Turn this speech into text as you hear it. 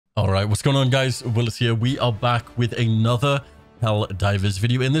All right, what's going on, guys? Willis here. We are back with another Helldivers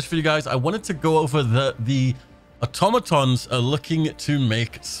video. In this video, guys, I wanted to go over the Automatons are looking to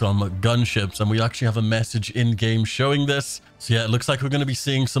make some gunships, and we actually have a message in game showing this. So yeah, it looks like we're going to be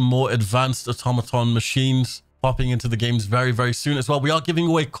seeing some more advanced automaton machines popping into the games very, very soon as well. We are giving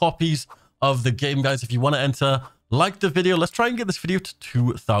away copies of the game, guys. If you want to enter, like the video. Let's try and get this video to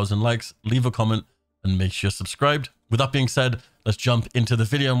 2,000 likes. Leave a comment and make sure you're subscribed. With that being said, let's jump into the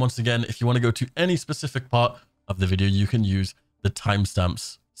video. And once again, if you want to go to any specific part of the video, you can use the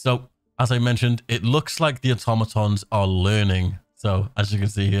timestamps. So as I mentioned, it looks like the automatons are learning. So as you can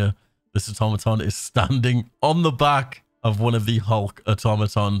see here, this automaton is standing on the back of one of the Hulk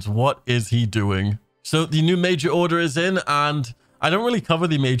automatons. What is he doing? So the new major order is in, and I don't really cover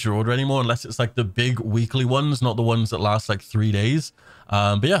the major order anymore unless it's like the big weekly ones, not the ones that last like 3 days.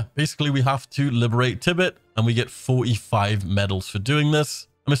 But yeah, basically we have to liberate Tibet, and we get 45 medals for doing this.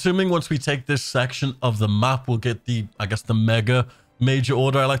 I'm assuming once we take this section of the map, we'll get the, I guess, the mega major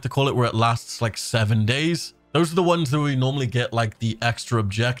order, I like to call it, where it lasts like 7 days. Those are the ones that we normally get like the extra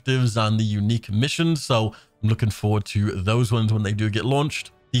objectives and the unique missions. So I'm looking forward to those ones when they do get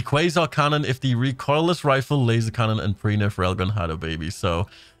launched. The Quaser cannon, if the recoilless rifle, laser cannon, and pre-nerf railgun had a baby. So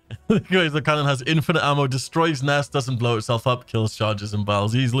the Quaser cannon has infinite ammo, destroys nests, doesn't blow itself up, kills charges and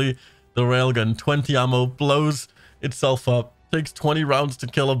barrels easily. The railgun, 20 ammo, blows itself up, takes 20 rounds to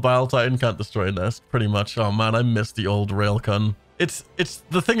kill a bile titan, can't destroy a nest, pretty much. Oh man, I miss the old railgun. It's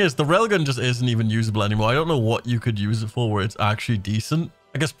the thing is, the railgun just isn't even usable anymore. I don't know what you could use it for where it's actually decent.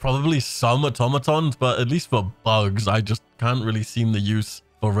 I guess probably some automatons, but at least for bugs, I just can't really see the use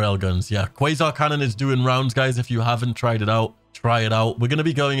for railguns. Yeah, Quaser cannon is doing rounds, guys. If you haven't tried it out, try it out. We're going to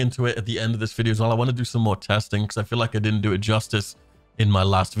be going into it at the end of this video as well. I want to do some more testing because I feel like I didn't do it justice in my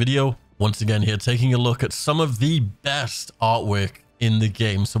last video. Once again here, taking a look at some of the best artwork in the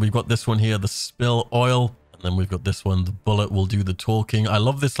game. So we've got this one here, the spill oil. And then we've got this one, the bullet will do the talking. I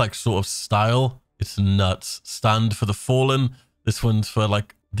love this like sort of style. It's nuts. Stand for the fallen. This one's for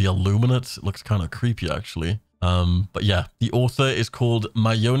like the illuminate. It looks kind of creepy actually. But yeah, the author is called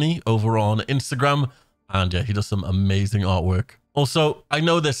Mayoni over on Instagram. And yeah, he does some amazing artwork. Also, I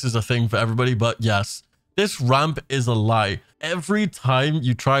know this is a thing for everybody, but yes, this ramp is a lie. Every time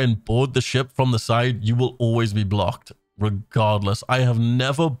you try and board the ship from the side, you will always be blocked, regardless. I have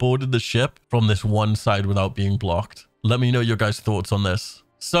never boarded the ship from this one side without being blocked. Let me know your guys' thoughts on this.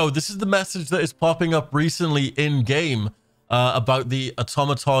 So this is the message that is popping up recently in game about the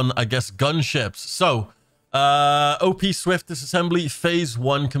automaton, I guess, gunships. So OP Swift disassembly phase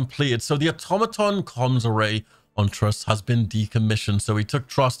 1 completed. So the automaton comms array on Trust has been decommissioned. So we took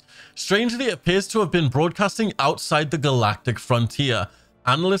Trust. Strangely, it appears to have been broadcasting outside the galactic frontier.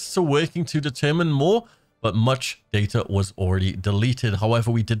 Analysts are working to determine more, but much data was already deleted.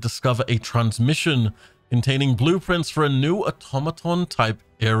 However, we did discover a transmission containing blueprints for a new automaton type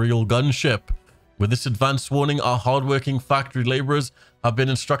aerial gunship. With this advanced warning, our hardworking factory laborers have been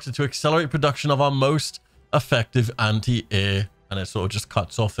instructed to accelerate production of our most effective anti-air. And it sort of just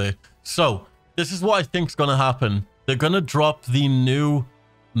cuts off there. So this is what I think is going to happen. They're going to drop the new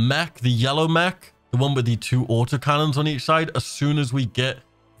mech, the yellow mech, the one with the 2 autocannons on each side, as soon as we get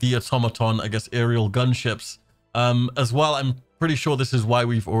the automaton, I guess, aerial gunships. As well, I'm pretty sure this is why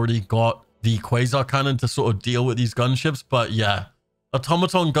we've already got the Quaser cannon to sort of deal with these gunships. But yeah,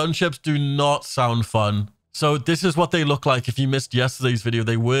 automaton gunships do not sound fun. So this is what they look like. If you missed yesterday's video,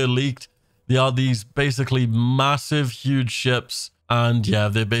 they were leaked. They are these basically massive, huge ships. And yeah,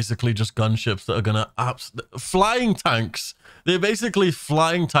 they're basically just gunships that are going to... Flying tanks. They're basically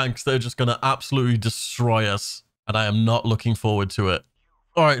flying tanks that are just going to absolutely destroy us. And I am not looking forward to it.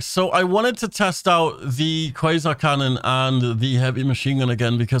 All right, so I wanted to test out the Quaser cannon and the heavy machine gun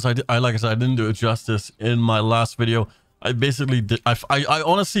again because like I said, I didn't do it justice in my last video. I basically did... I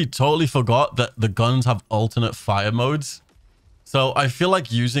honestly totally forgot that the guns have alternate fire modes. So I feel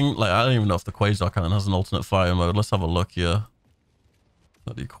like using... Like, I don't even know if the Quaser cannon has an alternate fire mode. Let's have a look here.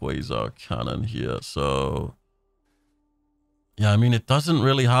 The Quaser cannon here. So yeah, I mean, it doesn't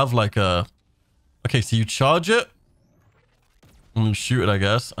really have like a... Okay, so you charge it and shoot it, I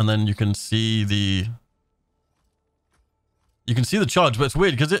guess, and then you can see the... You can see the charge, but it's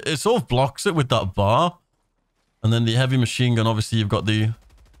weird because it sort of blocks it with that bar. And then the heavy machine gun, obviously you've got the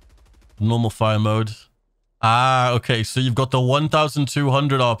normal fire mode. Ah, okay, so you've got the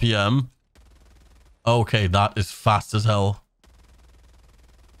 1200 RPM. Okay, that is fast as hell.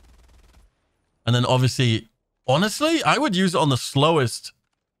 And then obviously, honestly, I would use it on the slowest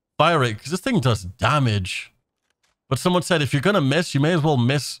fire rate because this thing does damage. But someone said if you're going to miss, you may as well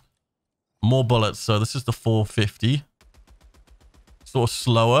miss more bullets. So this is the 450. sort of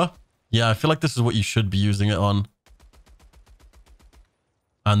slower. Yeah, I feel like this is what you should be using it on.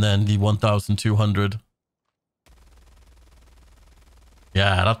 And then the 1200.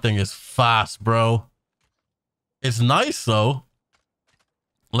 Yeah, that thing is fast, bro. It's nice, though.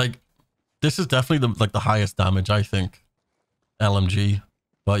 Like, this is definitely the highest damage, I think. LMG.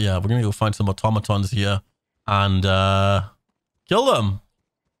 But yeah, we're going to go find some automatons here and kill them.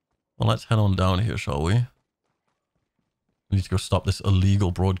 Well, let's head on down here, shall we? We need to go stop this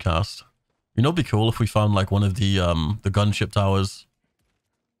illegal broadcast. You know, it'd be cool if we found like one of the gunship towers.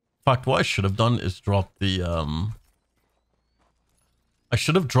 In fact, what I should have done is drop the I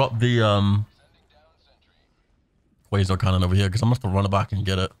should have dropped the Quaser cannon over here because I'm gonna have to run it back and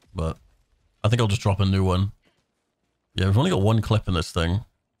get it. But I think I'll just drop a new one. Yeah, we've only got one clip in this thing.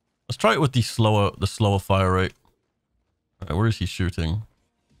 Let's try it with the slower fire rate. All right, where is he shooting?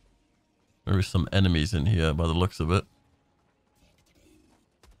 There is some enemies in here by the looks of it.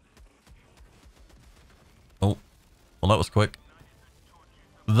 Oh, well, that was quick.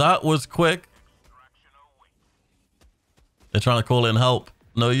 That was quick. They're trying to call in help.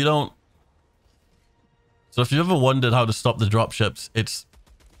 No, you don't. So if you ever wondered how to stop the dropships, it's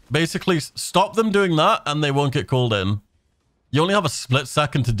basically stop them doing that and they won't get called in. You only have a split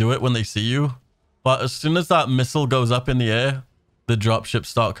second to do it when they see you. But as soon as that missile goes up in the air, the dropships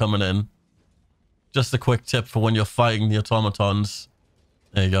start coming in. Just a quick tip for when you're fighting the automatons.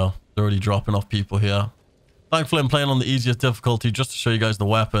 There you go. They're already dropping off people here. Thankfully, I'm playing on the easiest difficulty just to show you guys the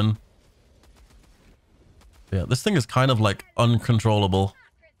weapon. Yeah, this thing is kind of like uncontrollable.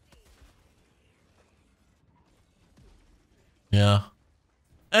 Yeah.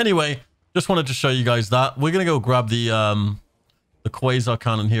 Anyway, just wanted to show you guys that. We're gonna go grab the Quaser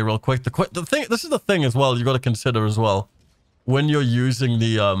cannon here real quick. The thing, this is the thing as well. You got to consider as well when you're using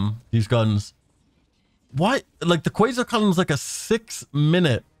the these guns. Why, like the Quaser cannon's like a 6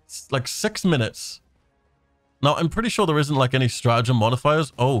 minute, like 6 minutes. Now I'm pretty sure there isn't like any stratagem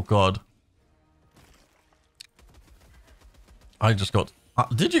modifiers. Oh god. I just got...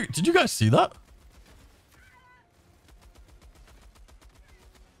 did you guys see that?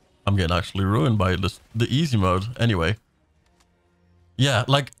 I'm getting actually ruined by this, the easy mode. Anyway. Yeah,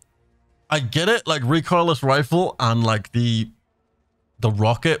 like, I get it. Like, recoilless rifle and, like, the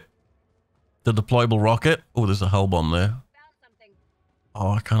rocket. The deployable rocket. Oh, there's a hell bomb there.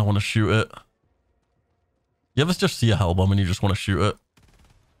 Oh, I kind of want to shoot it. You ever just see a hell bomb and you just want to shoot it?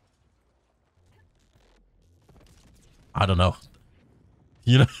 I don't know.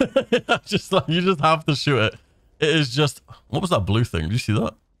 You know, just like you just have to shoot it. It is just... What was that blue thing? Did you see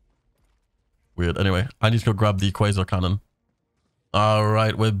that? Weird. Anyway, I need to go grab the Quaser cannon. All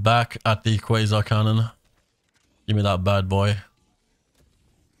right, we're back at the Quaser cannon. Give me that bad boy.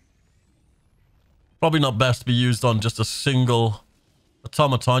 Probably not best to be used on just a single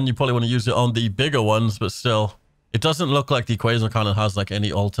automaton. You probably want to use it on the bigger ones, but still. It doesn't look like the Quaser cannon has like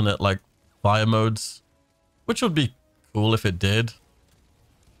any alternate like fire modes, which would be cool if it did.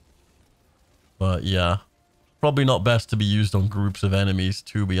 But yeah, probably not best to be used on groups of enemies,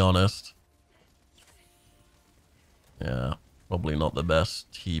 to be honest. Yeah, probably not the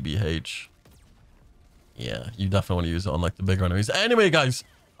best, TBH. Yeah, you definitely want to use it on like the bigger enemies. Anyway, guys,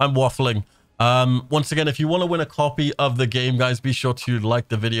 I'm waffling. Once again, if you want to win a copy of the game, guys, be sure to like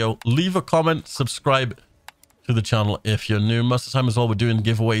the video, leave a comment, subscribe to the channel if you're new. Most of the time as well, we're doing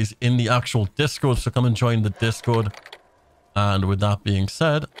giveaways in the actual Discord, so come and join the Discord. And with that being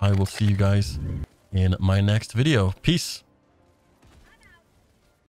said, I will see you guys in my next video. Peace.